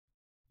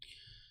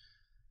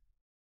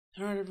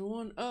All right,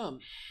 everyone.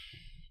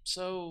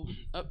 So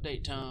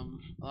update time,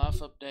 life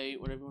update,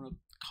 whatever you want to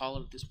call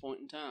it at this point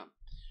in time.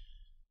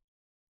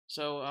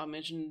 So I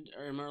mentioned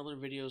in my earlier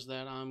videos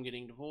that I'm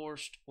getting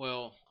divorced.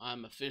 Well,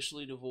 I'm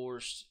officially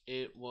divorced.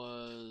 It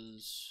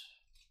was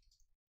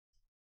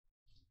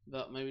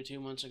about maybe 2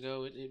 months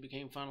ago. It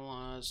became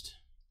finalized,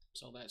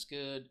 so that's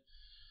good.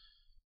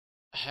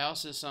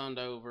 House is signed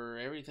over.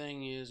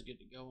 Everything is good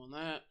to go on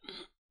that.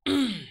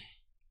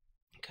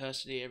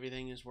 Custody,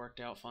 everything is worked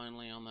out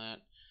finally on that.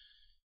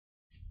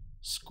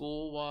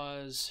 School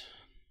wise,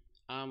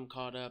 I'm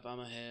caught up. I'm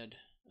ahead.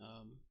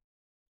 Um,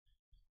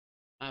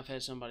 I've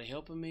had somebody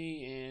helping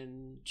me,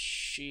 and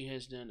she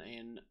has done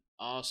an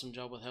awesome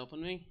job with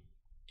helping me.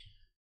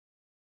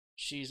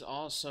 She's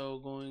also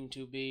going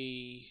to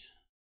be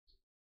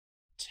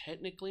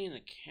technically an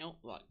account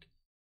like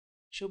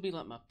she'll be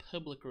like my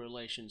public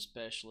relations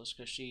specialist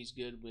because she's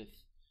good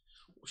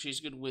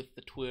with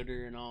the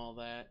Twitter and all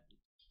that.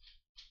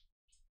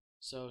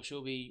 So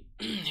she'll be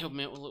helping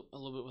me out with a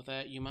little bit with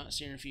that. You might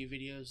see her in a few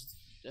videos,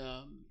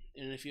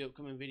 in a few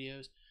upcoming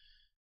videos.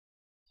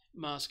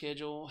 My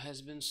schedule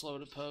has been slow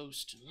to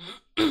post.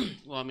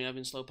 Well, I mean, I've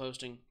been slow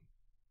posting.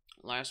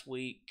 Last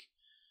week,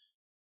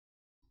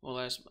 well,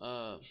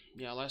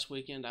 last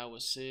weekend I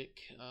was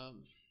sick.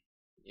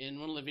 In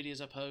one of the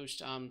videos I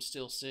post, I'm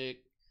still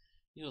sick.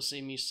 You'll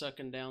see me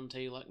sucking down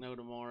tea like no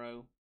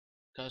tomorrow,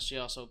 cause she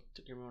also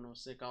took care of me when I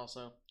was sick.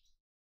 Also,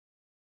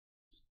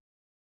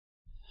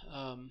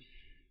 um,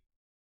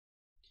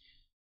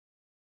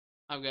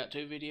 I've got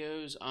two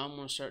videos. I'm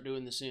gonna start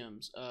doing The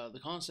Sims. The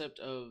concept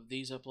of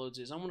these uploads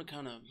is I'm gonna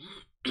kind of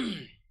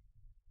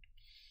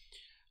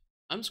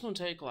I'm gonna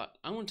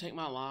take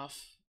my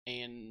life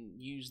and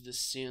use The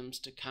Sims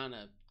to kind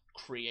of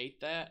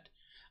create that.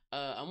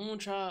 I'm gonna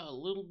try a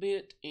little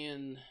bit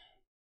in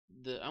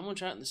I'm gonna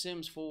try it in The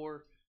Sims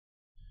 4,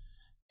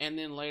 and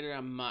then later I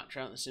might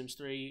try it in The Sims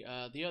 3.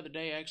 The other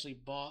day I actually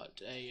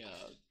bought a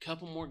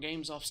couple more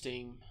games off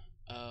Steam.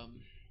 Um,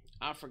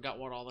 I forgot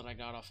what all that I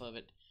got off of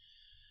it,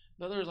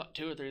 but there's like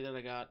two or three that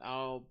I got.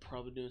 I'll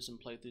probably do some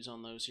playthroughs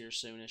on those here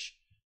soonish.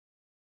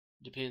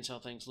 Depends how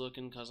things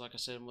looking, because like I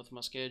said, with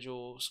my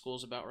schedule,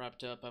 school's about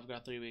wrapped up. I've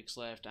got 3 weeks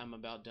left. I'm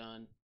about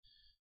done.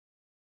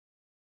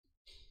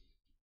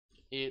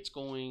 It's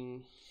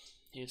going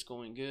it's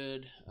going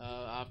good.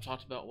 I've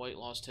talked about weight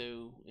loss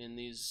too in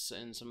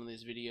some of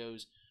these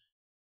videos,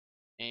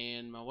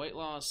 and my weight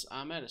loss,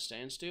 I'm at a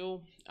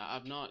standstill.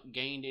 I've not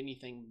gained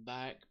anything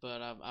back,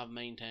 but I've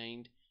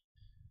maintained.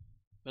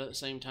 But at the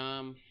same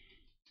time,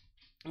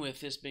 with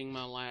this being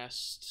my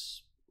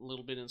last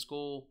little bit in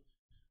school,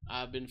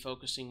 I've been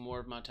focusing more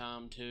of my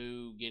time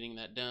to getting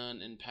that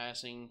done and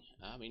passing.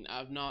 I mean,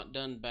 I've not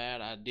done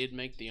bad. I did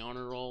make the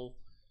honor roll.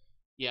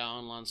 Yeah,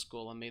 online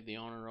school, I made the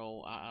honor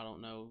roll. I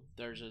don't know.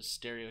 There's a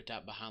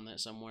stereotype behind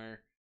that somewhere.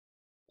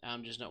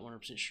 I'm just not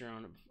 100% sure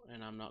on it,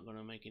 and I'm not going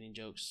to make any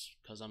jokes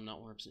because I'm not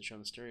 100% sure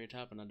on the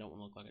stereotype, and I don't want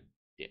to look like a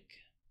dick.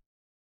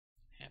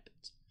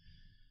 Happens.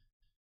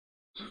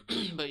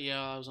 But yeah,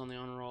 I was on the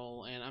honor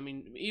roll, and I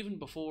mean, even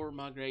before,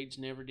 my grades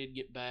never did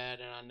get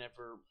bad, and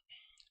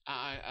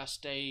I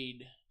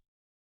stayed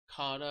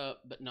caught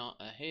up, but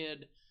not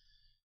ahead.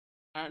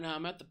 All right, now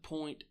I'm at the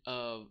point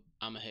of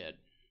I'm ahead.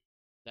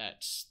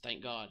 That's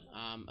thank God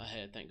I'm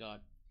ahead. Thank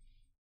God.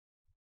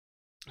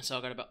 So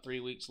I got about 3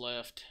 weeks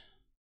left.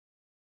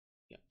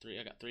 Yeah, three.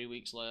 I got 3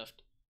 weeks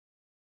left.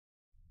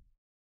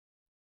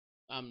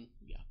 Counting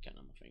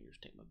on my fingers,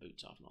 take my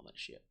boots off and all that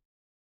shit.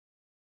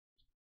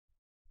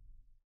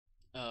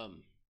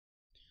 Um,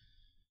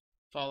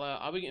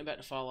 Fallout. I'll be getting back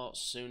to Fallout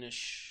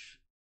soonish.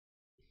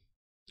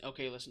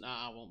 Okay, listen,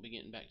 I won't be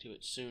getting back to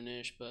it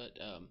soonish, but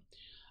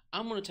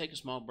I'm gonna take a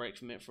small break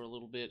from it for a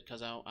little bit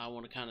because I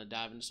want to kind of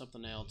dive into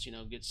something else.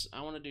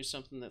 I want to do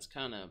something that's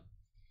kind of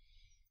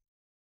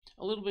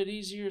a little bit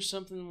easier,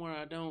 something where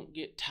I don't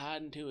get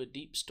tied into a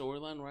deep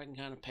storyline where I can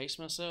kind of pace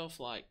myself.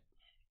 Like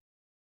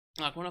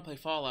when I play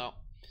Fallout,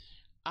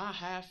 I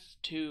have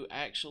to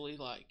actually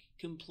like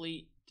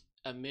complete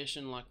a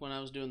mission. Like when I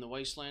was doing the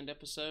Wasteland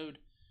episode,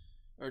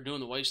 or doing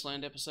the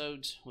Wasteland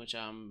episodes, which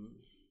I'm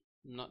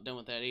not done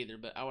with that either.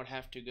 But I would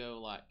have to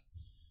go like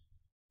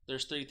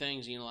there's three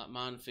things, like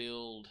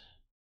minefield,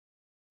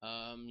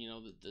 the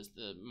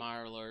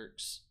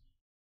Mirelurks,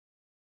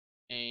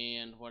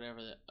 and whatever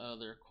the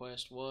other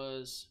quest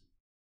was,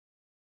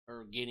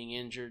 or getting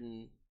injured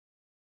and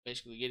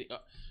basically getting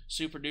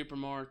Super Duper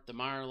Mart, the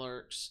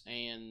Mirelurks,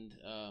 and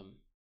I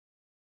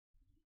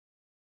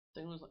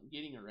think it was like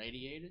getting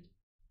irradiated.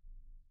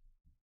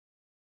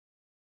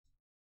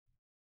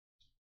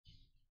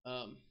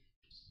 Um,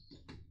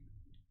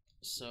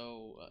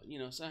 so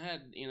I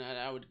had,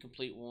 I would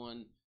complete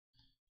one,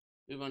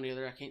 move on to the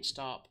other. I can't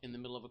stop in the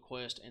middle of a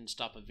quest and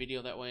stop a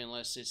video that way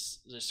unless it's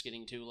just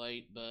getting too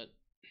late. But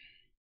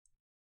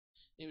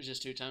it was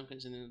just too time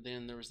consuming. And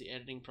then there was the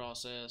editing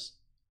process.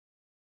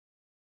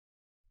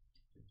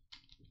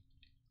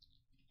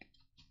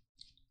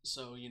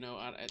 So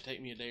it'd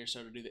take me a day or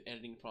so to do the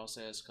editing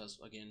process because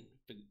again,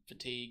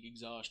 fatigue,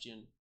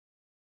 exhaustion,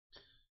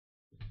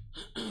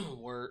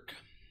 work.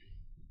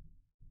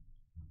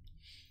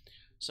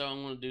 So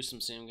I'm gonna do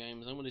some sim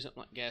games. I'm gonna do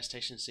something like Gas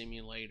Station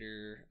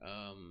Simulator.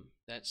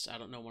 That's I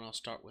don't know when I'll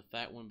start with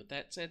that one, but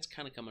that's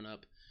kind of coming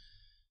up.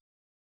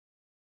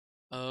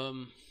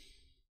 Um,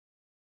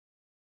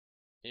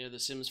 yeah, The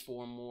Sims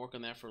 4. I'm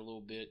working that for a little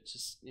bit.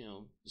 Just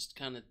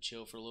kind of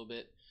chill for a little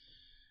bit.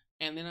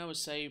 And then I would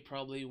say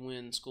probably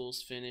when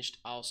school's finished,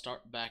 I'll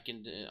start back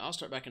into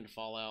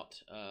Fallout.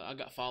 I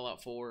got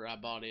Fallout 4. I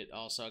bought it.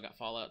 Also, I got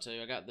Fallout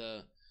 2.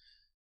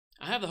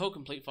 I have the whole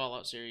complete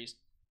Fallout series.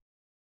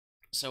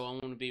 So I'm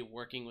going to be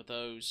working with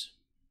those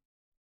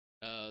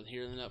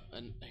here in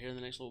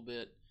the next little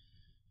bit.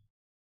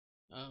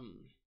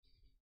 I'm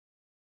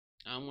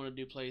going to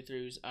do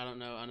playthroughs. I don't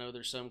know. I know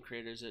there's some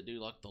creators that do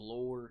like the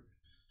lore.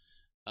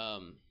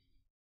 Um,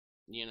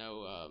 you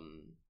know,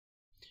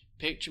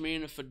 picture me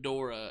in a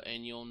fedora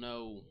and you'll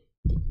know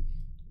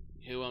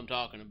who I'm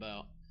talking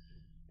about.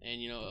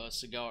 And a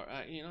cigar.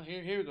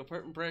 Here we go.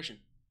 First impression.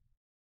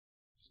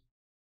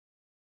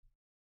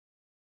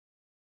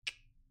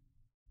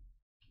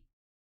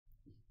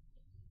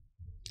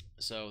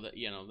 So that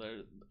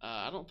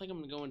I don't think I'm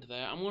gonna go into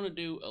that. I'm gonna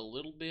do a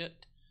little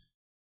bit.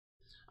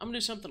 I'm gonna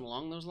do something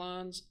along those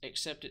lines,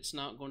 except it's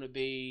not going to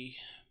be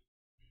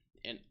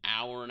an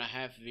hour and a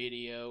half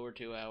video or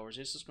 2 hours.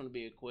 This is going to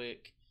be a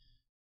quick.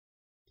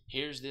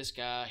 Here's this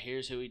guy.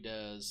 Here's who he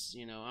does.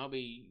 I'll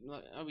be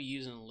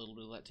using a little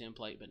bit of that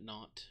template, but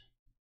not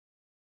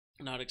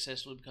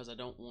excessively, because I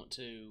don't want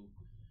to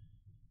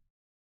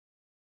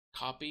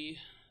copy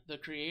the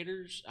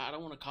creators. I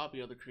don't want to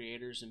copy other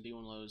creators and be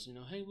one of those,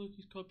 hey, look,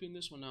 he's copying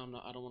this one. No, I'm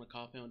not. I don't want to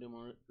copy. I'm doing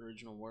my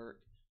original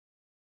work.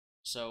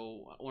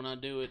 So when I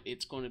do it,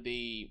 it's going to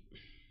be,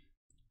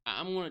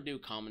 I'm going to do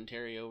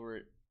commentary over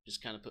it.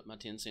 Just kind of put my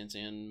 10 cents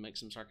in, make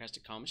some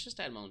sarcastic comments,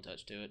 just add my own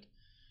touch to it.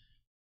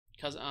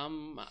 Because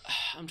I'm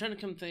trying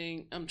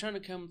to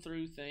come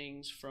through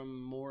things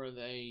from more of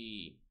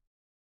a,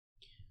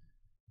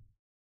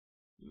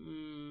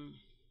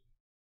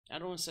 I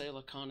don't want to say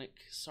laconic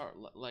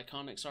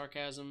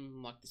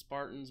sarcasm like the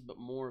Spartans, but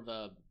more of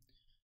a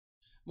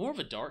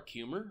dark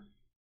humor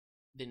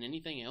than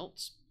anything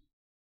else,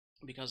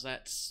 because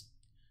that's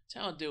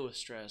how I deal with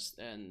stress.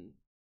 And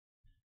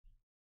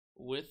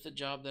with the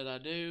job that I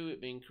do,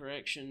 it being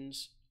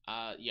corrections,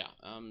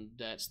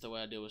 that's the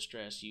way I deal with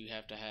stress. You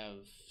have to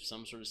have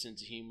some sort of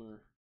sense of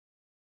humor,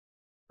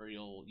 or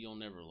you'll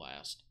never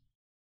last.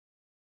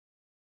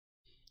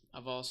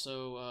 I've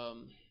also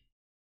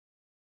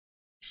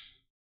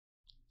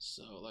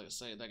so like I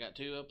say, I got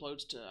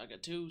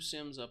two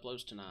Sims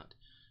uploads tonight.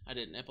 I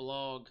did an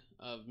epilogue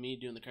of me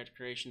doing the character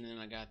creation, and then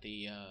I got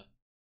the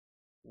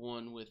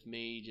one with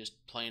me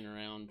just playing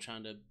around,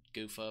 trying to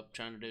goof up,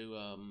 trying to do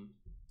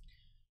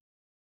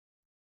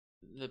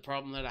the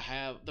problem that I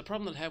have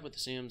with The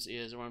Sims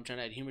is, when I'm trying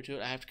to add humor to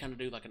it, I have to kind of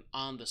do like an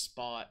on the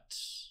spot.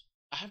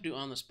 I have to do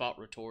on the spot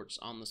retorts,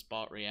 on the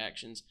spot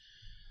reactions,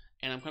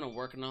 and I'm kind of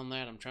working on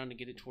that. I'm trying to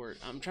get it to where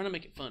I'm trying to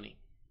make it funny.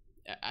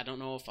 I don't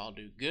know if I'll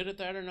do good at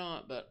that or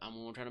not, but I'm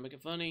gonna try to make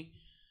it funny.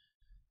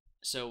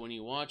 So when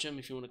you watch them,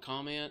 if you want to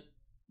comment,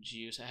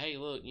 you say, "Hey,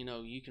 look,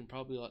 you can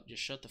probably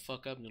just shut the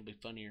fuck up and it'll be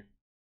funnier."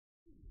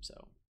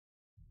 So,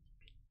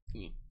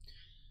 yeah.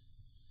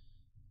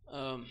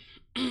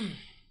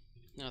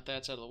 Now that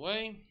that's out of the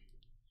way,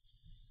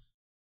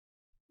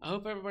 I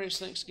hope everybody's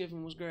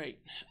Thanksgiving was great.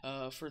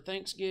 For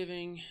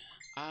Thanksgiving,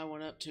 I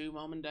went up to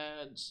Mom and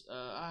Dad's.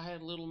 I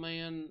had little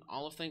man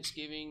all of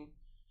Thanksgiving,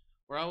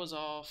 where I was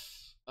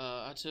off.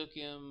 I took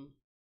him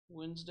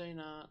Wednesday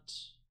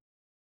night.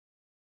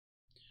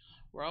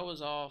 Where I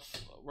was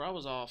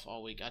off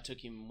all week. I took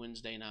him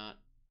Wednesday night.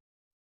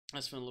 I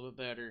was feeling a little bit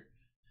better.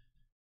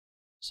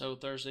 So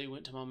Thursday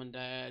went to Mom and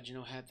Dad.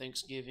 Had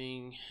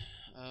Thanksgiving.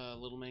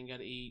 Little man got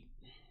to eat.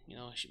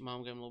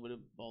 Mom gave him a little bit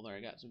of bowl there.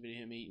 I got some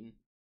video of him eating,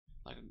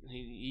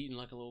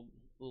 like a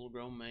little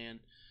grown man.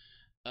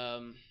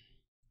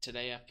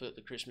 Today I put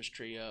the Christmas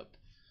tree up.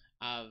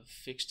 I've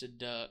fixed a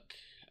duck.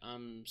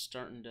 I'm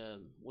starting to,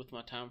 with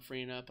my time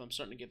freeing up, I'm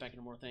starting to get back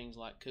into more things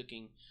like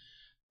cooking.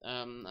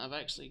 I've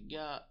actually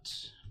got,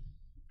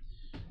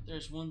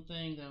 there's one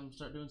thing that I'm going to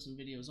start doing some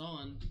videos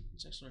on.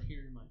 It's actually right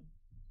here in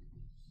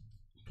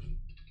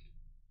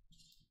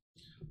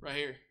right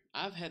here.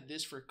 I've had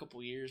this for a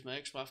couple years. My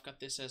ex-wife got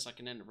this as like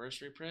an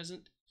anniversary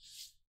present.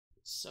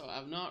 So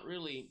I've not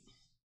really,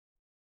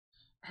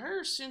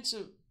 her sense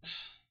of,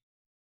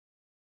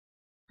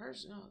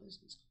 this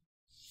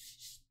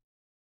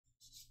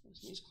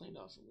needs cleaned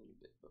off a little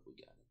bit, but we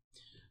got it.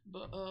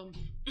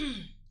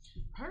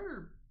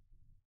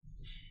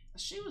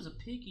 But she was a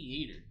picky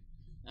eater.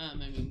 I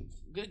mean,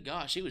 good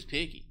gosh, she was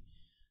picky.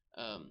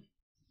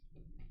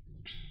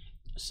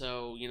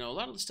 So a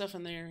lot of the stuff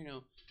in there,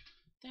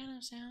 that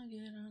don't sound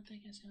good. I don't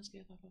think it sounds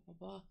good. Blah blah blah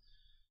blah.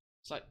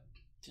 It's like,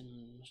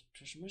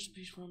 there's some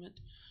recipes from it.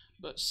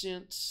 But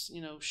since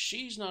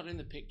she's not in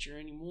the picture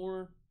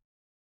anymore,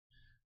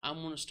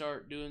 I'm gonna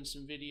start doing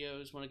some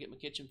videos when I get my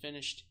kitchen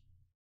finished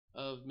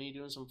of me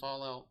doing some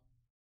Fallout.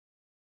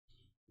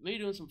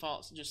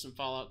 Just some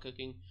Fallout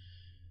cooking.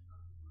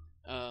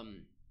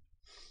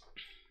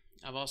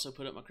 I've also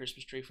put up my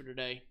Christmas tree for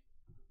today.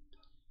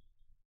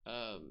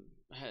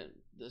 Had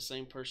the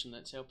same person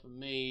that's helping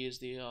me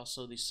is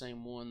also the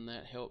same one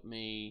that helped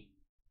me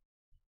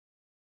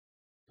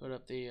put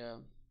up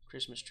the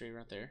Christmas tree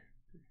right there.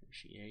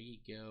 There you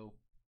go.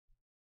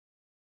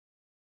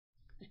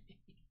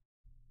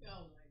 Oh my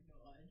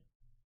god.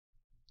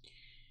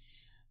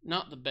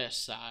 Not the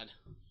best side,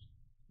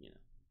 you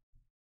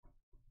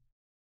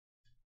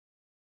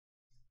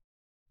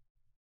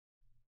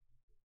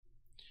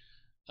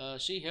know.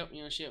 She helped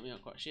me. She helped me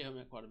out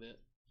quite a bit.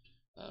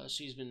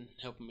 She's been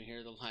helping me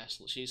here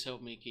She's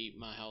helped me keep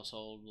my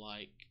household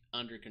like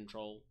under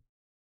control.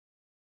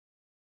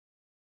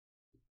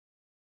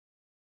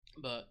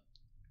 But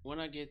when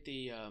I get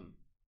the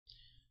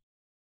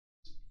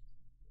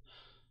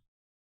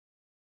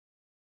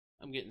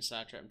I'm getting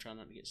sidetracked. I'm trying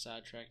not to get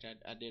sidetracked.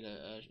 I did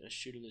a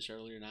shoot of this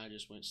earlier, and I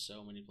just went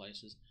so many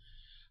places.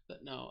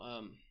 But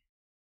no,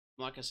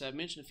 like I said, I've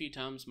mentioned a few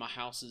times, my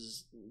house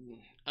is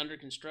under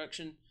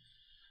construction.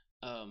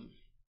 Um,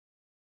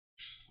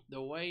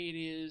 the way it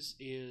is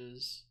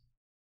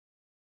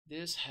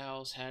this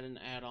house had an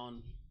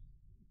add-on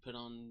put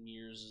on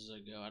years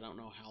ago. I don't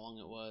know how long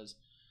it was,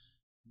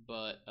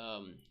 but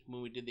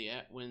when we did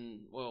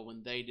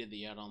when they did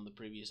the add-on, the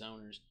previous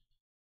owners,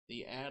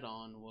 the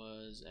add-on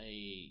was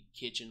a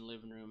kitchen,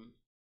 living room,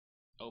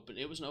 open.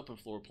 It was an open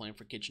floor plan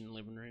for kitchen and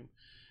living room,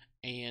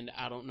 and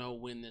I don't know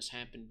when this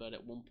happened, but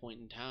at one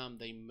point in time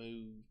they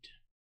moved.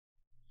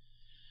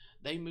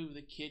 They moved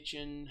the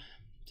kitchen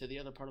to the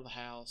other part of the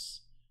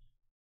house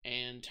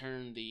and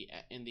turned the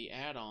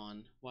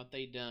add-on. What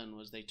they done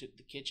was they took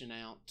the kitchen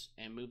out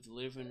and moved the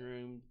living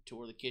room to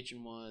where the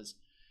kitchen was,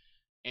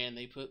 and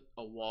they put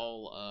a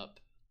wall up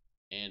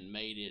and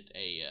made it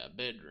a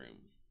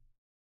bedroom.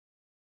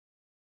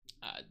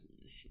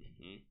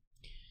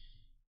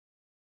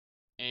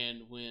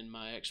 And when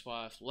my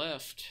ex-wife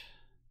left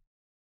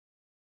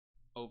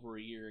over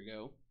a year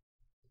ago,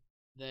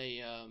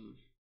 they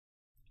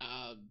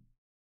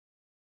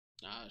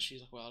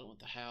she's like, well, I don't want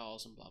the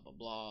house and blah blah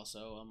blah.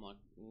 So I'm like,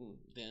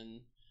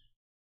 then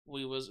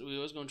we was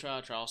gonna try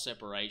a trial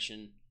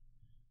separation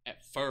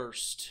at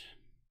first,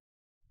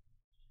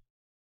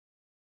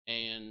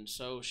 and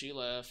so she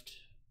left.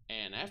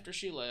 And after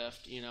she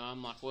left,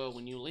 I'm like, well,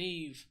 when you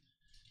leave,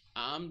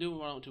 I'm doing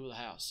what I want to with the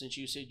house. Since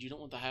you said you don't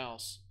want the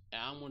house,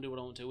 I'm gonna do what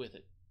I want to with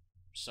it.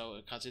 So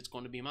because it's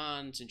going to be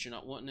mine, since you're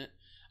not wanting it,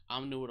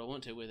 I'm gonna do what I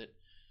want to with it.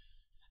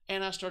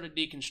 And I started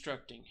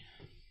deconstructing.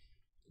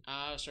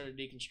 I've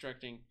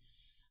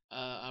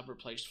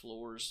replaced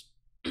floors.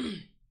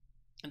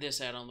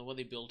 This add-on, the way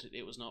they built it,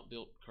 it was not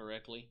built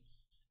correctly.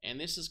 And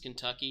this is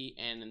Kentucky,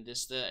 and in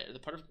the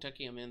part of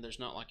Kentucky I'm in, there's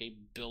not like a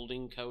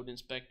building code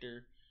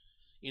inspector.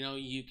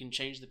 You can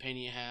change the paint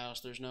of your house.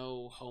 There's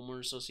no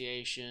homeowner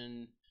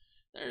association.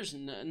 There's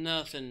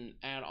nothing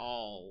at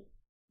all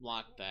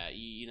like that.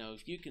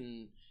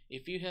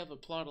 If you have a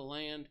plot of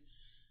land,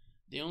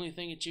 the only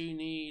thing that you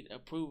need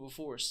approval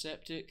for is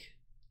septic,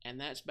 and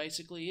that's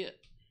basically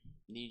it.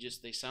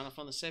 They sign off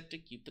on the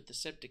septic, you put the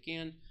septic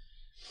in.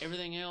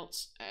 Everything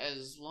else,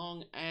 as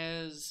long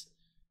as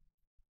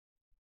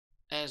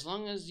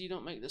you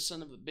don't make the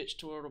son of a bitch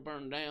to where it'll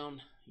burn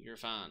down, you're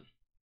fine.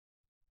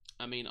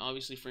 I mean,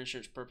 obviously for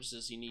insurance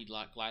purposes, you need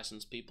like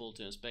licensed people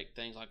to inspect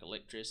things like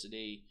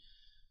electricity,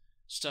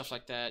 stuff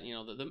like that.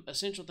 The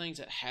essential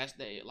things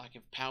like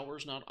if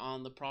power's not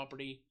on the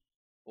property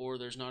or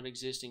there's not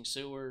existing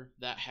sewer,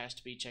 that has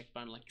to be checked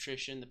by an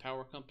electrician, the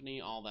power company,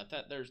 all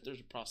that. There's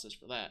a process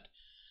for that.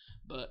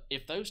 But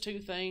if those two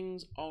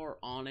things are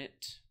on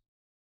it,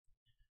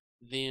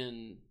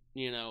 then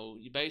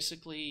you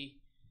basically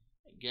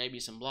grab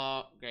you some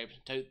block, grab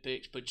some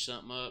toothpicks, put you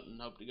something up,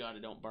 and hope to God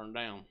it don't burn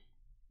down.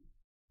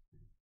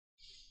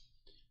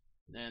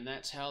 And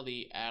that's how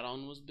the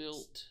add-on was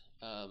built.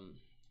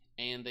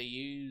 And they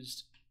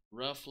used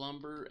rough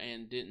lumber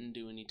and didn't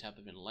do any type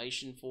of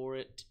ventilation for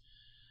it.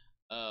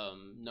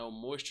 No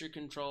moisture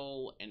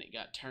control, and it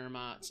got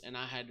termites, and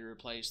I had to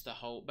replace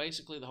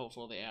basically the whole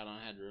floor of the add-on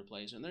I had to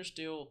replace. And there's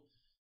still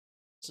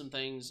some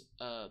things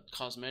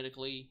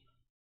cosmetically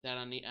that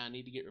I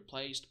need to get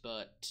replaced,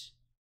 but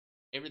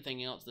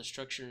everything else, the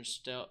structures,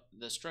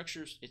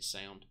 it's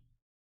sound.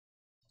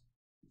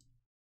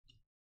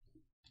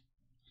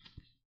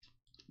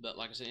 But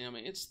like I said,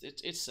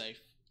 it's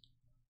safe.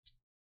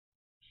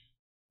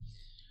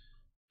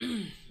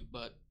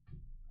 But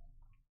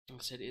like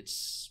I said,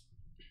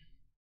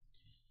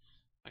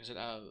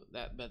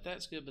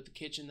 that's good. But the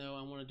kitchen, though,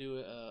 I want to do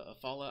a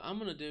fallout. I'm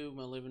gonna do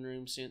my living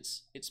room,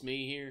 since it's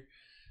me here.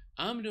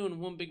 I'm doing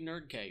one big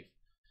nerd cave.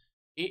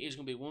 It is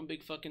gonna be one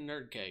big fucking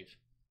nerd cave.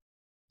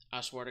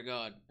 I swear to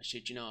God, I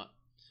shit you not.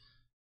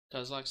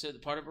 Cause like I said, the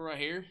part of it right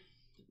here,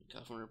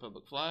 California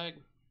Republic flag.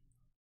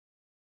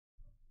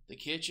 The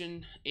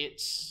kitchen,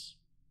 it's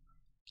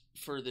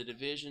for the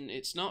division.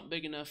 It's not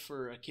big enough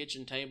for a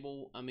kitchen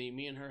table. I mean,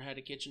 me and her had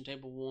a kitchen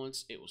table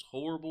once. It was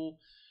horrible.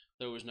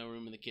 There was no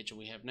room in the kitchen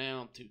we have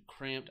now. Too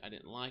cramped. I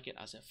didn't like it.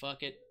 I said,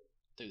 fuck it.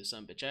 Threw the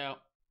son bitch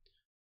out.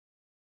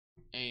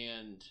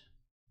 And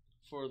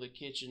for the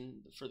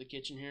kitchen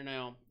here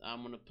now.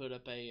 I'm gonna put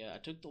up I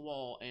took the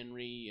wall and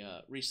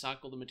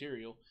recycled the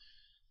material,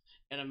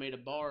 and I made a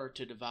bar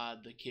to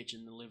divide the kitchen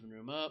and the living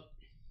room up.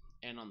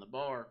 And on the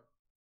bar,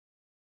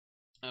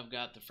 I've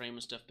got the frame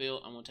and stuff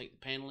built. I'm gonna take the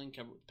paneling,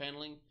 cover it with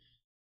paneling.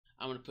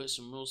 I'm gonna put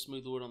some real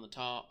smooth wood on the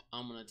top.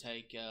 I'm gonna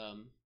take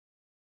I'm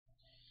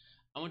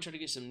gonna try to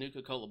get some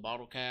Nuka-Cola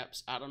bottle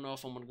caps. I don't know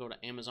if I'm gonna go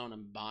to Amazon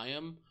and buy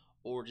them,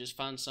 or just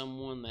find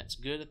someone that's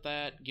good at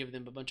that, give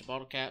them a bunch of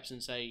bottle caps,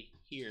 and say,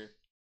 "Here,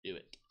 do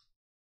it."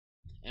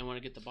 And when I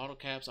get the bottle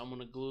caps, I'm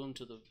gonna glue them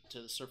to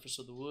the surface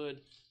of the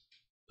wood.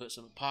 Put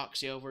some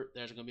epoxy over it.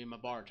 There's gonna be my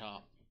bar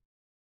top.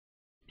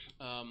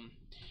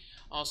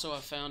 Also,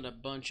 I found a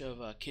bunch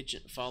of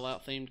kitchen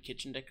Fallout themed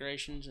kitchen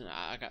decorations, and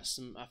I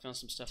found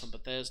some stuff on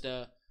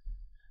Bethesda.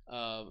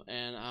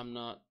 And I'm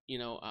not,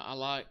 I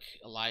like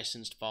a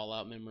licensed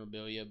Fallout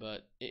memorabilia,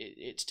 but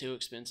it's too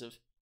expensive.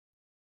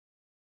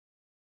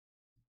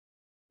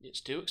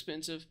 It's too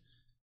expensive.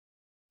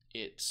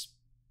 I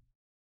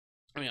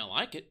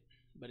like it,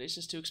 but it's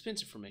just too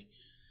expensive for me.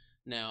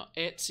 Now,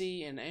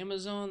 Etsy and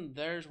Amazon,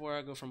 there's where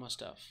I go for my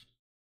stuff.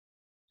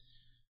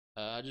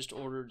 I just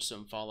ordered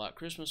some Fallout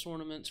Christmas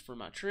ornaments for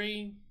my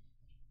tree.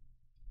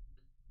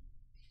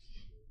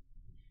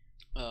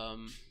 I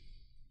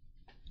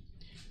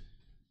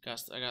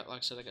got, like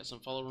I said, I got some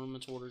Fallout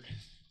ornaments ordered.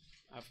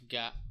 I've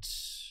got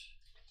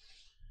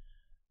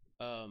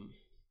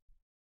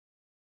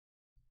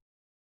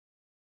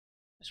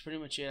that's pretty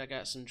much it. I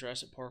got some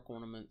Jurassic Park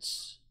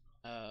ornaments.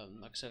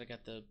 Like I said,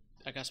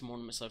 I got some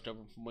ornaments left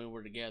over from when we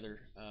were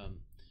together.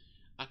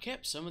 I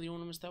kept some of the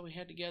ornaments that we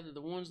had together. The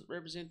ones that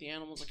represent the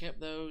animals, I kept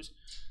those.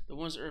 The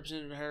ones that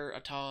represented her, I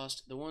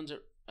tossed. The ones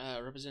that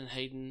represented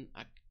Hayden,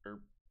 I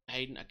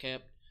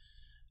kept.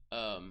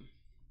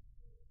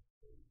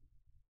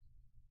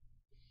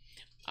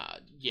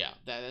 Yeah,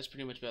 that's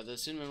pretty much about it. The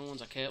cinnamon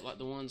ones I kept, like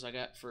the ones I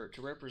got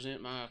to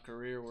represent my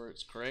career, where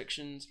it's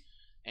corrections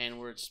and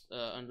where it's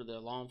under the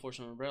law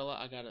enforcement umbrella.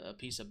 I got a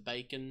piece of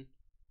bacon.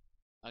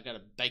 I got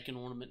a bacon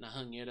ornament and I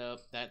hung it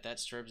up.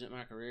 That's to represent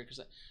my career, because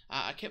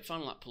I kept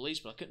finding like police,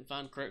 but I couldn't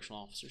find correctional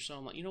officers. So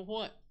I'm like, you know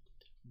what?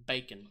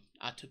 Bacon.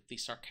 I took the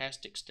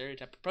sarcastic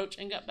stereotype approach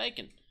and got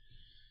bacon.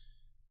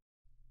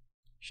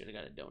 Should have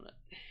got a donut.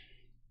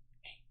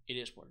 It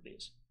is what it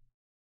is.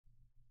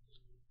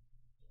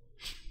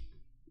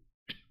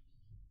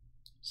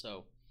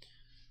 So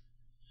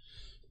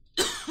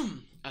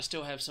I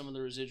still have some of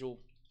the residual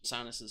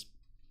sinuses.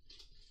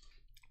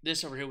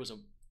 This over here was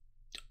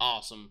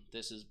awesome.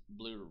 This is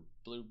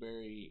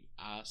blueberry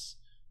ice.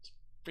 It's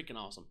freaking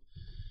awesome.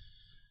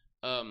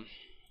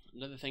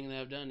 Another thing that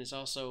I've done is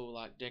also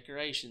like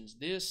decorations.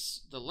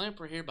 The lamp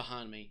right here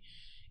behind me,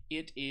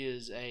 it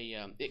is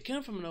it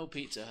came from an old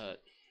Pizza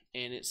Hut,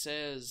 and it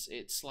says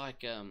it's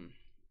like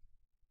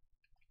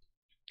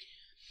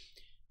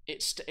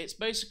it's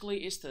basically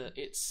it's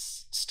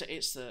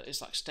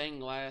like stained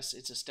glass.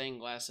 It's a stained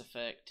glass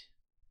effect.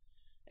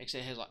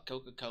 Except it has like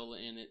Coca-Cola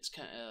in it. It's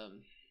kind of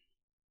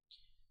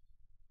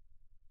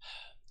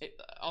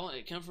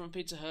it comes from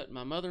Pizza Hut.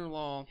 My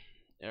mother-in-law,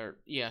 I'm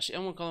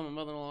gonna call her my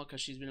mother-in-law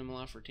because she's been in my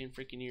life for 10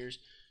 freaking years,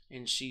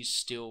 and she's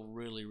still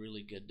really,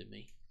 really good to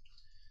me.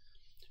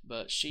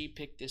 But she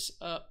picked this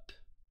up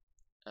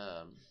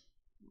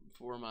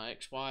for my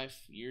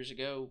ex-wife years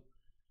ago,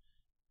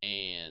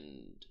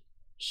 and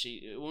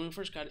when we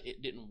first got it,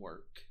 it didn't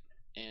work,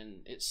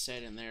 and it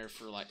sat in there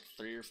for like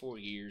 3 or 4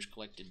 years,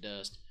 collected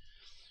dust.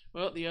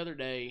 Well, the other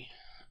day,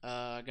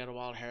 I got a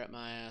wild hair at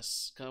my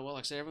ass. Cause, well,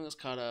 like I said, everything was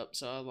caught up.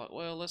 So I was like,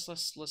 well,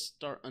 let's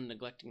start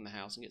neglecting the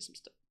house and get some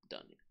stuff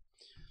done here.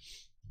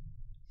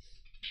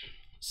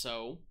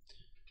 So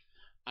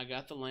I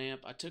got the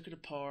lamp. I took it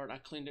apart. I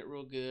cleaned it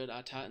real good.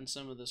 I tightened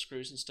some of the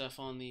screws and stuff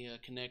on the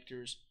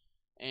connectors,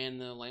 and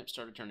the lamp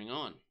started turning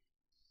on.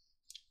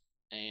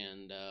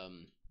 And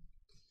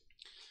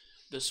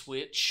the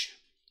switch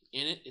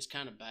in it is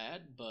kind of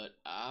bad, but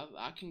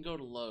I can go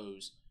to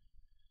Lowe's,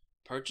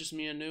 purchase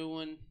me a new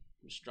one,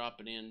 just drop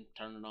it in,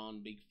 turn it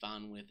on, be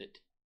fine with it.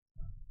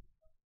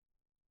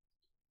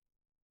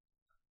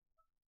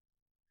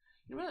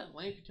 You remember that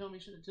lamp you told me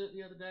you should have took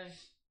the other day?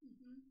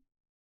 Mm-hmm.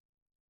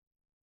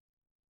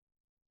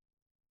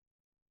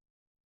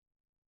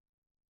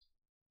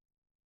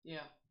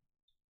 Yeah.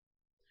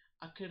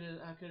 I could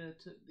have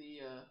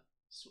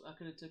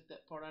took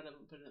that part out of it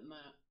and put it in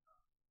that.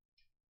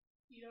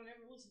 You don't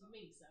ever listen to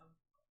me, so.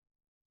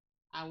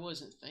 I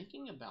wasn't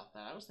thinking about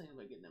that. I was thinking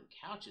about getting them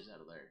couches out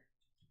of there.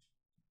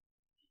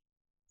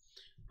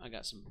 I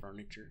got some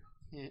furniture.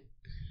 Yeah.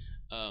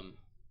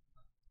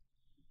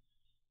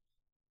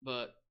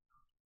 But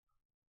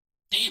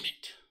damn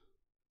it.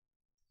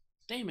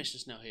 It's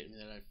just now hitting me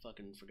that I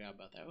fucking forgot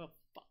about that. Well,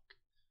 fuck.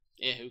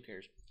 Yeah, who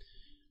cares?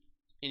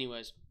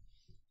 Anyways,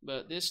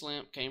 but this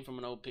lamp came from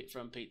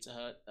from Pizza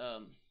Hut.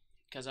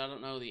 Because I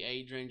don't know the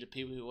age range of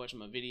people who watch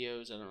my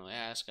videos. I don't really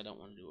ask. I don't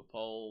want to do a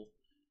poll.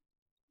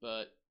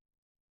 But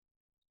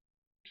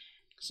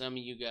some of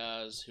you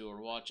guys who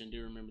are watching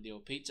do remember the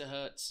old Pizza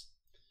Huts.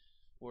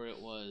 where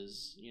it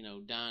was, you know,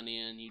 dine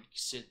in, you'd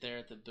sit there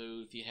at the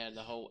booth, you had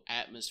the whole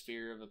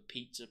atmosphere of a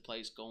pizza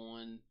place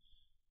going.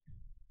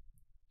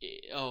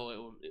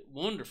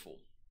 Wonderful.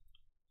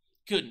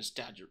 Good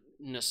nostalgia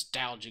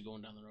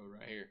going down the road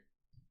right here.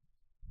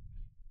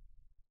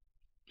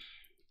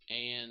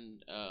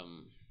 And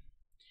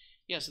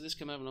yeah, so this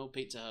came out of an old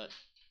Pizza Hut.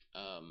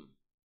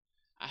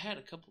 I had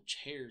a couple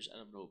chairs out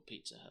of an old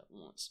Pizza Hut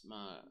once.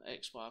 My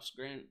ex-wife's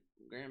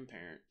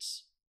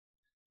grandparents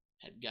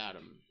had got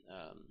them.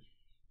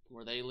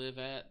 Where they live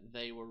at,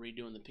 they were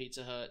redoing the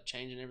Pizza Hut,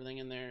 changing everything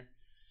in there,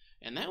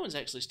 and that one's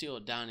actually still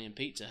a dine-in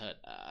Pizza Hut.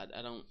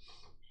 I don't.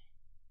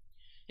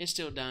 It's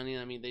still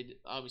dine-in. I mean, they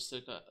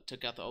obviously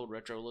took out the old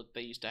retro look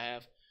they used to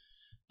have,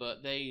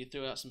 but they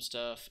threw out some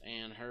stuff,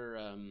 and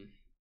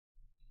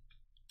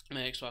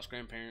my ex-wife's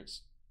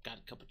grandparents got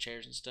a couple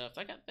chairs and stuff.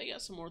 They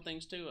got some more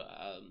things too.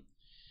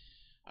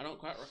 I don't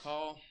quite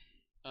recall.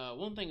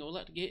 One thing I would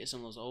like to get is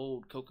some of those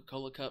old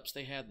Coca-Cola cups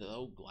they had, the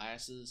old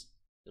glasses,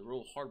 the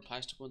real hard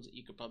plastic ones that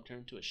you could probably turn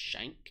into a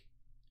shank.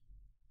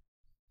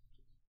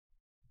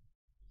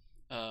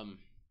 I'd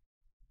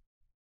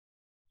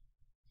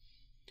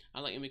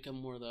like to become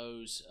more of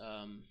those.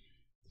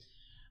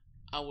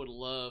 I would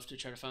love to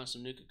try to find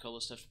some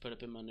Nuka-Cola stuff to put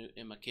up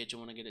in my kitchen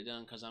when I get it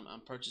done, because I'm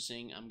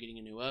getting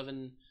a new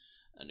oven,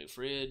 a new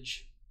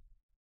fridge,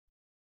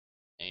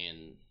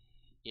 and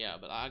yeah,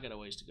 but I got a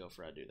ways to go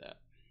before I do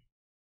that.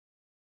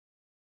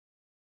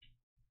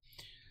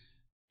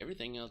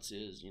 Everything else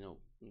is,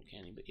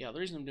 uncanny. But yeah, the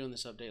reason I'm doing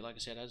this update, like I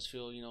said, I just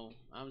feel,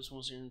 I just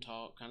want to sit here and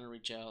talk, kind of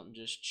reach out and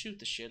just shoot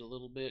the shit a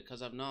little bit,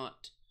 because I've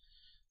not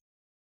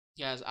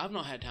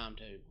had time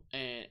to,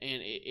 and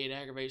it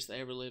aggravates the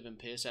ever living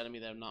piss out of me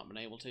that I've not been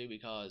able to,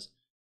 because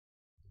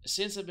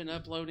since I've been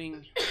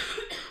uploading.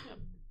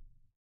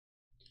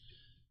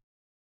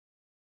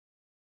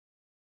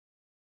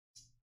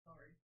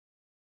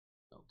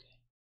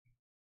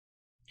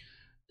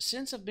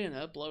 Since I've been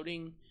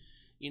uploading,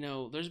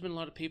 there's been a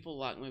lot of people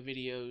like my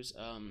videos.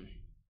 I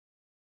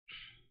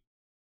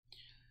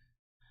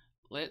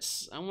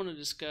want to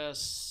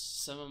discuss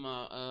some of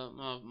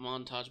my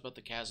montage about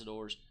the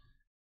Cazadors.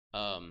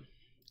 I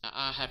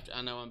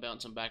know I'm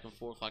bouncing back and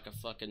forth like a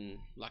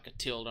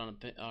tilt on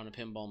a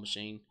pinball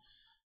machine,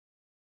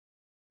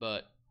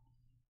 but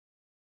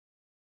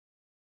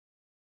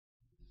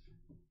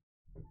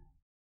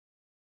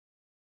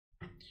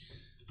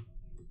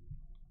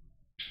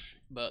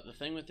the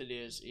thing with it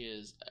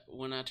is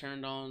when I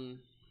turned on,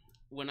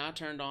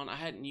 I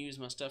hadn't used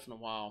my stuff in a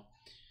while,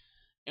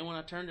 and when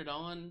I turned it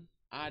on,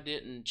 I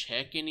didn't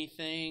check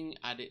anything.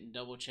 I didn't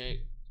double check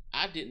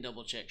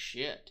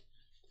shit.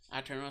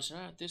 I turned on and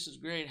said, this is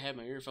great. I had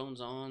my earphones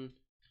on,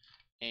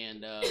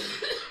 and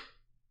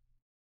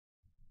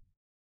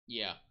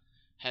yeah,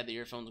 had the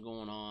earphones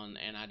going on,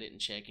 and I didn't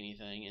check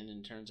anything, and then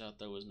it turns out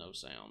there was no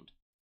sound.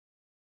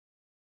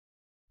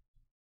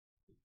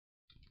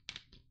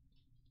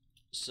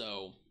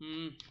 So,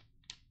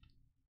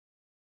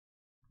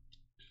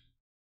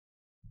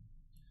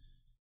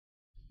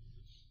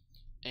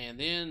 and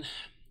then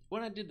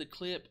when I did the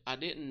clip, I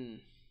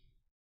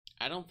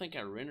don't think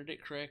I rendered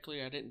it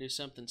correctly. I didn't do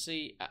something.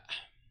 See,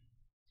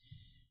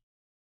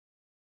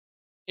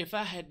 if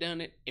I had done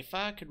it, if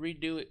I could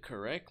redo it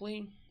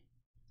correctly,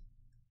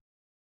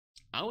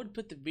 I would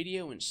put the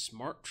video in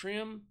Smart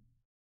Trim.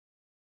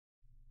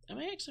 I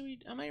may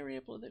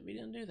re-upload that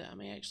video and do that. I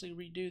may actually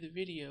redo the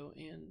video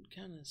and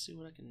kind of see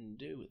what I can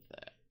do with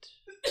that.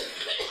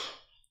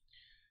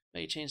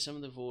 May change some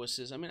of the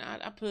voices. I mean,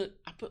 I put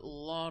a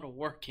lot of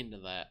work into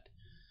that.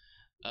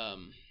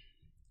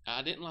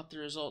 I didn't like the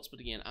results,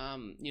 but again,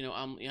 I'm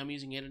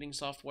using editing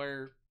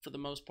software for the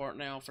most part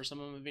now for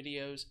some of my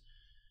videos.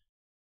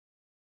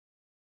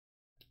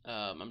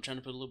 I'm trying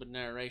to put a little bit of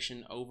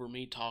narration over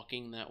me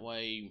talking. That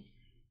way,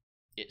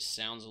 it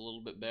sounds a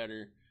little bit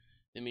better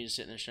than me just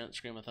sitting there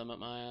screaming my thumb up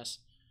my ass.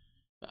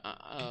 But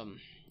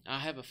I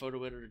have a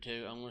photo editor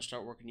too. I'm going to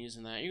start working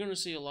using that. You're going to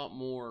see a lot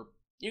more.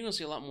 You're going to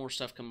see a lot more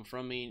stuff coming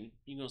from me.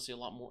 You're going to see a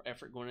lot more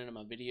effort going into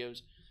my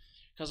videos.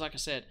 Because, like I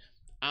said,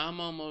 I'm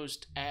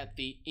almost at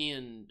the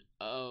end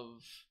of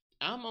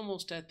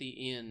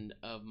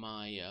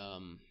my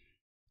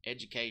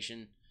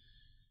education,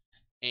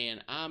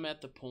 and I'm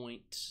at the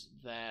point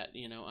that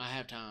I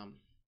have time.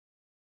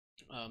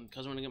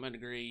 Because when I get my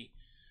degree,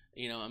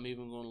 I'm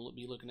even going to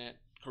be looking at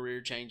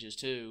career changes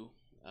too.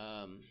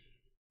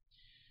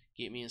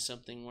 Get me in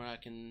something where I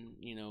can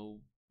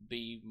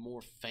be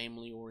more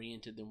family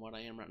oriented than what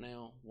I am right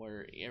now,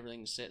 where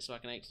everything's set so I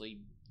can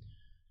actually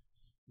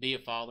be a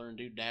father and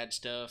do dad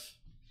stuff.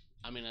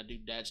 I mean, I do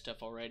dad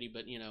stuff already,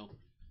 but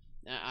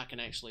I can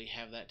actually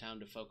have that time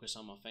to focus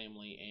on my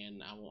family,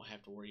 and I won't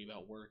have to worry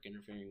about work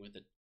interfering with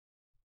it.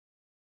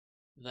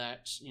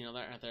 That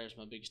right there is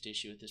my biggest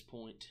issue at this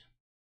point,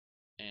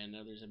 and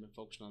others have been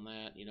focusing on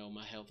that.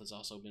 My health has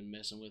also been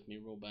messing with me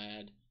real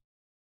bad.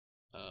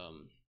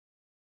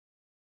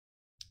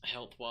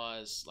 Health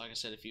wise, like I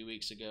said a few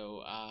weeks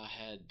ago, I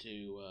had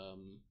to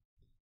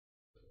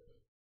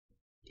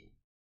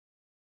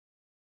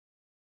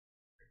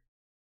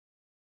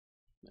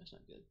that's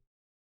not good.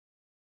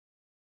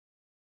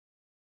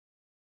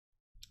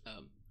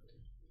 Um,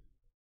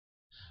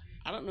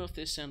 I don't know if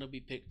this sound will be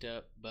picked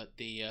up, but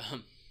the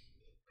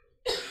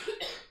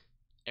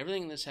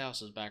everything in this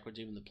house is backwards.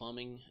 Even the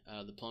plumbing.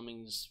 The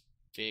plumbing's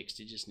fixed.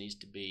 It just needs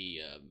to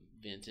be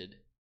vented.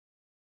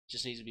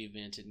 Just needs to be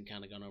vented and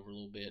kind of gone over a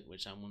little bit,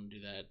 which I'm going to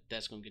do that.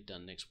 That's going to get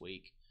done next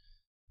week.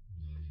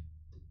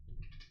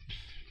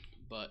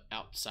 But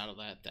outside of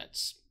that,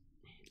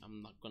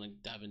 I'm not going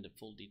to dive into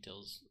full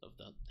details of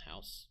the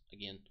house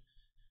again.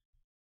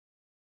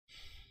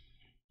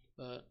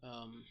 But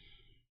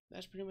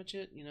that's pretty much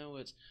it. You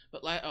know,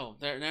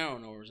 there now I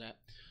know where it was at.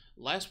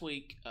 Last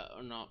week,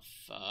 a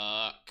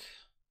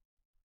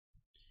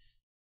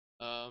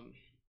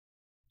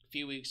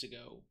few weeks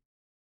ago,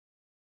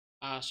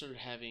 I started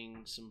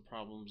having some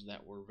problems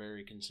that were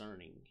very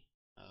concerning.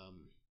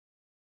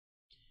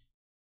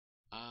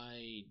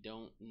 I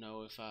don't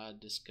know if I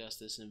discussed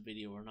this in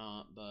video or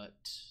not,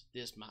 but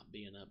this might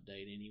be an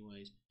update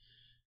anyways.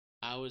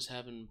 I was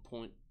having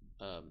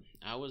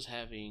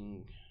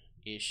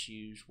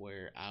issues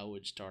where I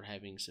would start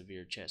having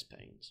severe chest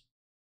pains.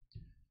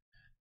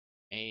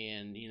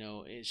 And, you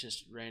know, it's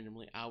just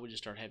randomly, I would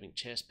just start having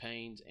chest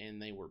pains and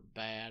they were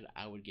bad.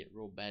 I would get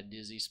real bad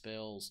dizzy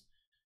spells.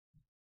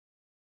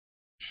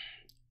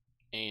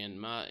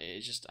 And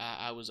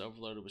I was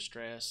overloaded with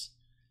stress.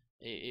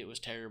 It was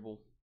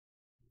terrible.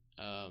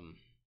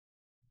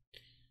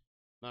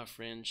 My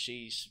friend,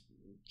 she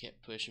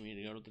kept pushing me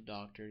to go to the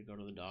doctor.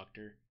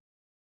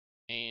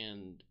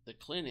 And the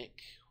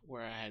clinic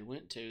where I had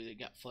went to that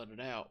got flooded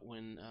out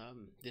when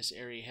this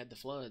area had the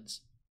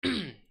floods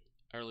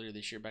earlier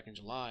this year, back in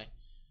July,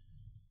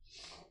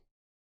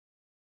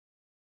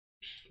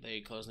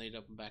 they closed and they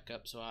opened back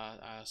up. So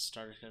I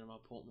started cutting my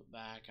appointment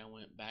back. I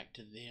went back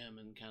to them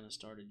and kind of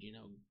started, you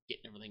know,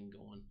 getting everything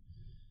going.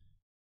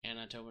 And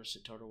I told her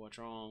what's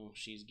wrong.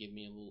 She's gave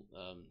me a little,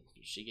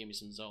 she gave me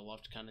some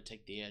Zoloft to kind of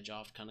take the edge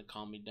off, kind of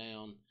calm me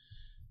down.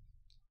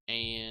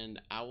 And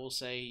I will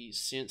say,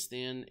 since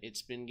then,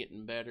 it's been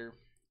getting better.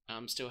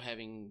 I'm still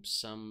having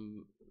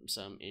some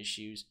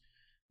issues,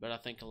 but I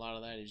think a lot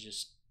of that is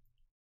just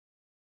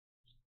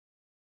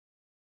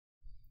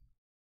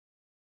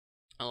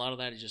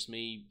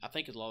me. I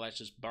think a lot of that's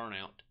just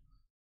burnout,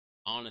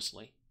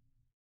 honestly.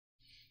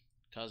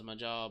 Because my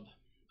job,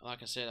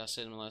 like I said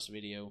in my last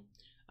video,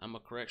 I'm a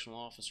correctional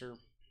officer.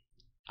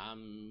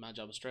 My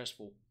job is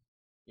stressful.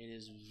 It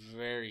is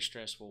very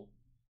stressful.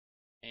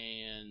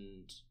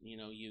 And, you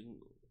know,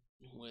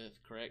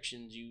 with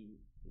corrections,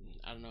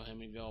 I don't know how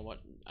many of y'all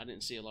I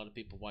didn't see a lot of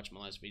people watch my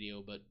last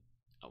video, but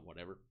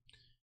whatever.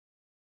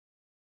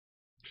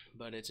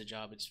 But it's a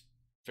job. It's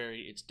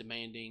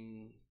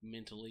demanding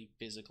mentally,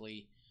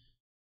 physically,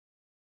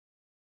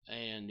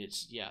 and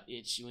it's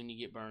when you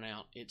get burnt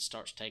out, it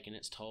starts taking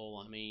its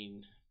toll. I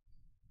mean,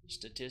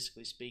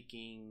 statistically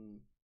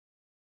speaking,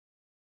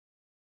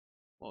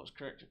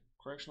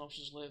 correctional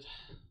officers live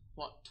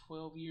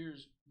 12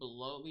 years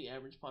below the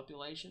average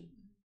population.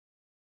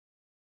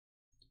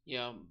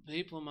 Yeah,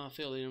 people in my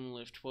field, they only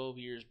live 12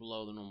 years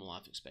below the normal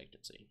life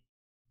expectancy,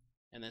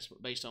 and that's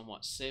based on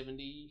what,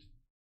 70.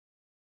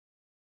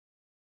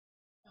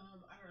 I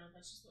don't know.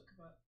 That's just what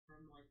came up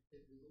from like the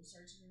Google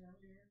searching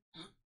earlier.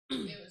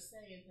 It was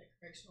saying that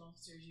correctional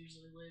officers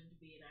usually live to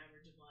be an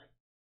average of like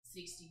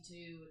 62,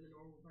 and the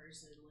normal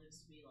person lives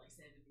to be like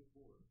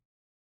 74.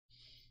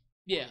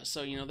 Yeah,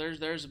 so you know,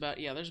 there's about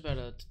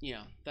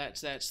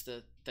that's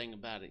the thing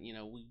about it. You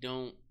know, we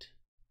don't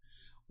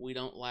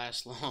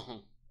last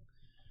long,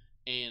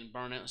 and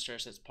burnout and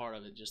stress, that's part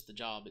of it. Just the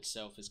job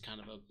itself is kind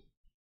of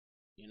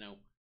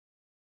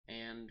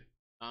and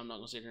I'm not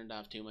gonna sit here and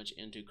dive too much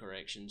into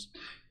corrections.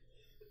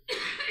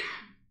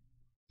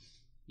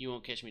 You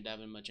won't catch me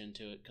diving much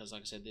into it because,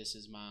 like I said, this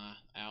is my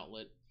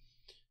outlet.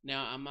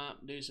 Now, I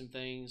might do some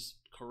things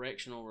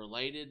correctional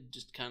related,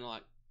 just kind of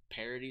like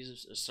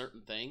parodies of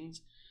certain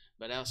things.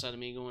 But outside of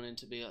me going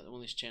into be like one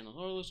of these channels,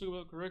 oh, let's talk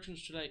about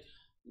corrections today.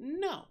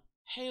 No.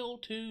 Hell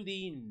to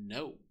the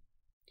no.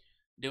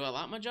 Do I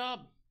like my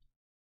job?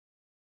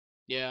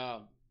 Yeah.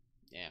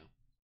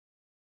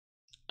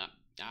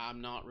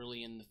 I'm not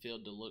really in the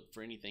field to look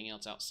for anything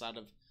else outside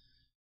of.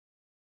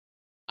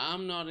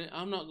 I'm not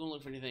going to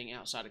look for anything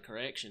outside of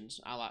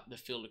corrections. I like the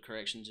field of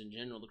corrections in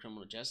general, the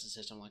criminal justice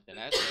system, like that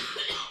aspect.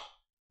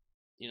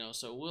 You know,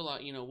 so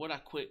would I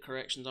quit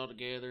corrections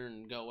altogether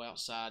and go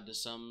outside to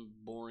some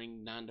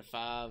boring 9 to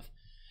 5?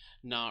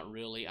 Not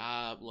really.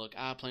 I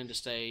plan to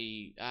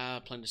stay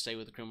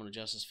with the criminal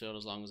justice field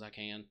as long as I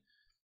can.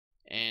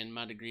 And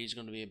my degree is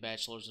going to be a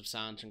bachelor's of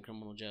science in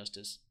criminal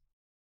justice.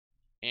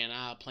 And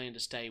I plan to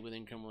stay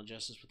within criminal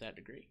justice with that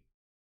degree.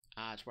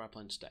 That's where I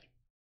plan to stay.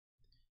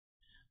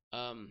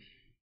 When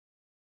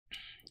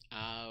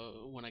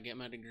I get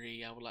my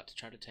degree, I would like to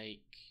try to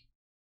take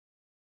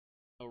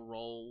a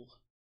role.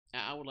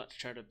 I would like to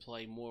try to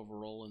play more of a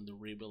role in the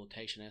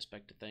rehabilitation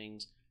aspect of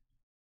things.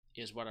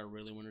 Is what I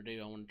really want to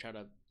do. I want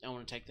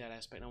to take that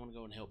aspect. I want to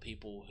go and help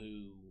people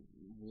who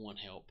want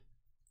help.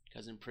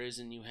 Because in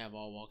prison, you have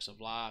all walks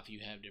of life. You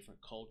have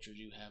different cultures.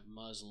 You have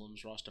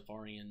Muslims,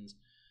 Rastafarians,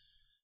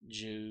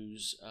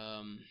 Jews,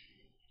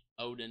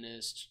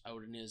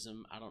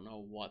 Odinism. I don't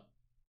know what.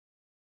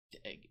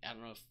 I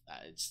don't know if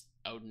it's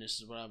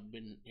Odinist is what I've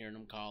been hearing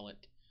them call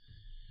it.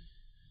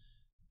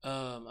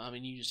 I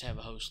mean, you just have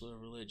a host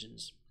of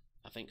religions.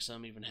 I think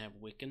some even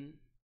have Wiccan.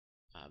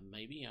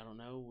 Maybe, I don't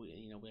know.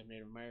 We have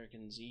Native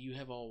Americans. You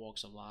have all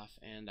walks of life,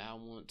 and I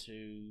want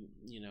to,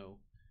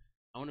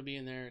 I want to be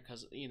in there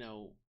because,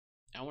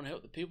 I want to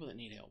help the people that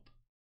need help.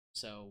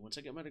 So once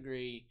I get my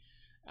degree,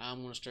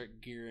 I'm going to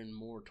start gearing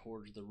more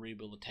towards the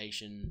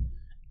rehabilitation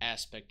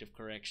aspect of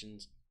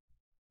corrections,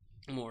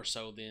 more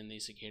so than the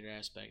cicada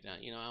aspect.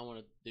 I want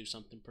to do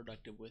something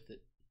productive with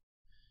it.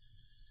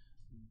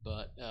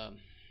 But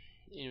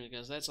anyway,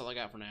 guys, that's all I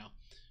got for now.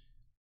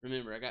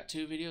 Remember, I got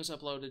 2 videos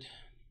uploaded.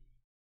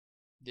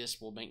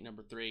 This will make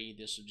number 3.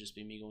 This will just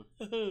be me going,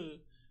 haha,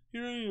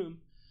 here I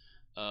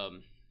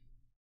am.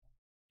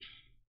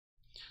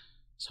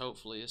 So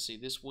hopefully, let's see,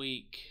 this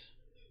week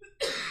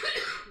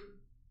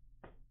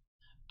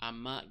I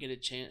might get a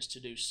chance to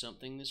do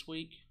something this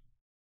week.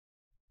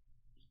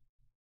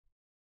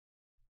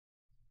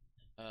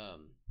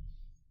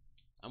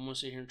 I'm gonna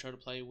sit here and try to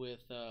play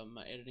with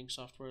my editing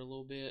software a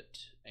little bit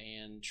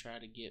and try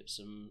to do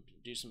some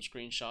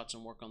screenshots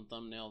and work on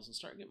thumbnails and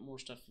start getting more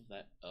stuff of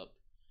that up.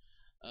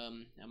 I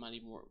might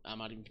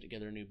even put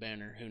together a new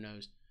banner. Who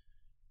knows?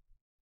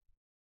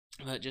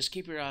 But just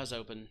keep your eyes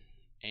open,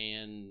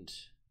 and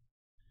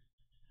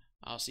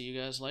I'll see you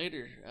guys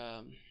later.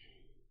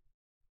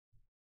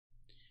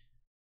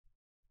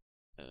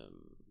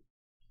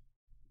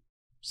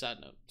 Side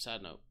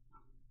note.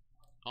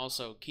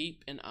 Also,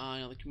 keep an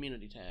eye on the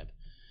community tab.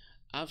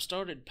 I've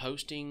started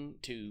posting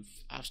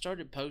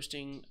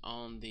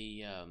on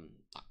the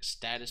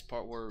status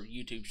part where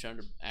YouTube's trying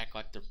to act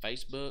like their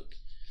Facebook.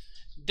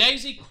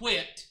 Daisy,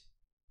 quit!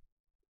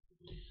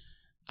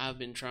 I've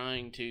been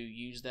trying to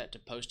use that to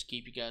post to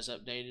keep you guys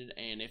updated,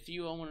 and if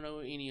you all want to know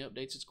any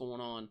updates that's going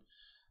on,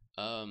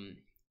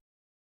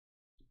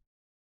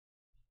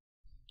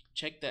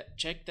 check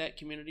that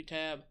community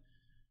tab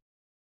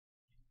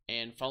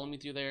and follow me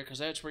through there, because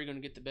that's where you're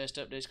going to get the best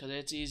updates, because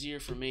it's easier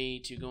for me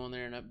to go in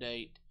there and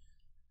update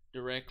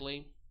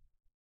directly.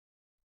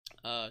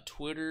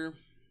 Twitter,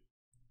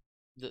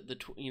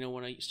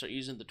 when I start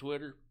using the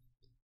Twitter,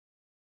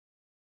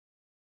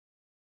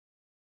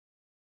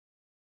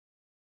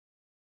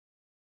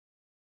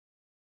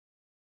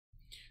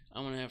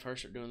 I'm gonna have her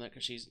start doing that,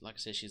 because she's, like I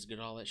said, she's good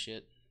at all that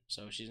shit.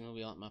 So she's gonna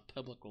be like my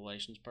public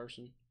relations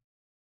person.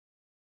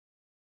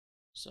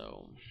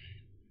 So,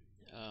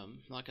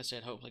 like I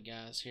said, hopefully,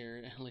 guys,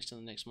 here at least in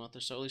the next month or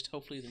so, at least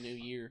hopefully the new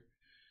year.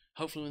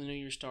 Hopefully, when the new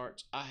year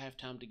starts, I have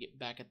time to get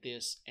back at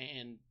this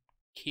and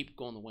keep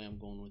going the way I'm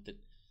going with it.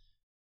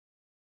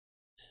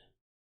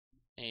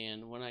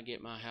 And when I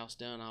get my house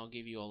done, I'll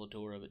give you all a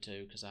tour of it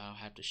too, because I'll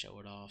have to show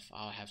it off.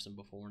 I'll have some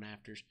before and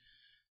afters.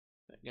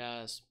 But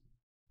guys,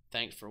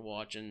 thanks for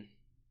watching.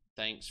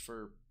 Thanks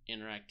for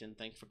interacting.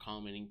 Thanks for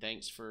commenting.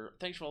 Thanks for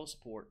all the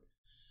support.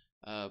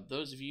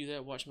 Those of you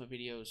that watch my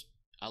videos,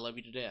 I love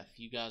you to death.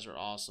 You guys are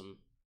awesome.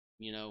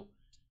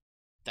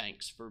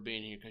 Thanks for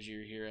being here, because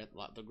you're here at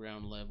like the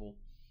ground level.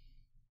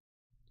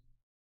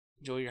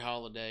 Enjoy your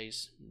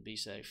holidays. Be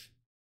safe.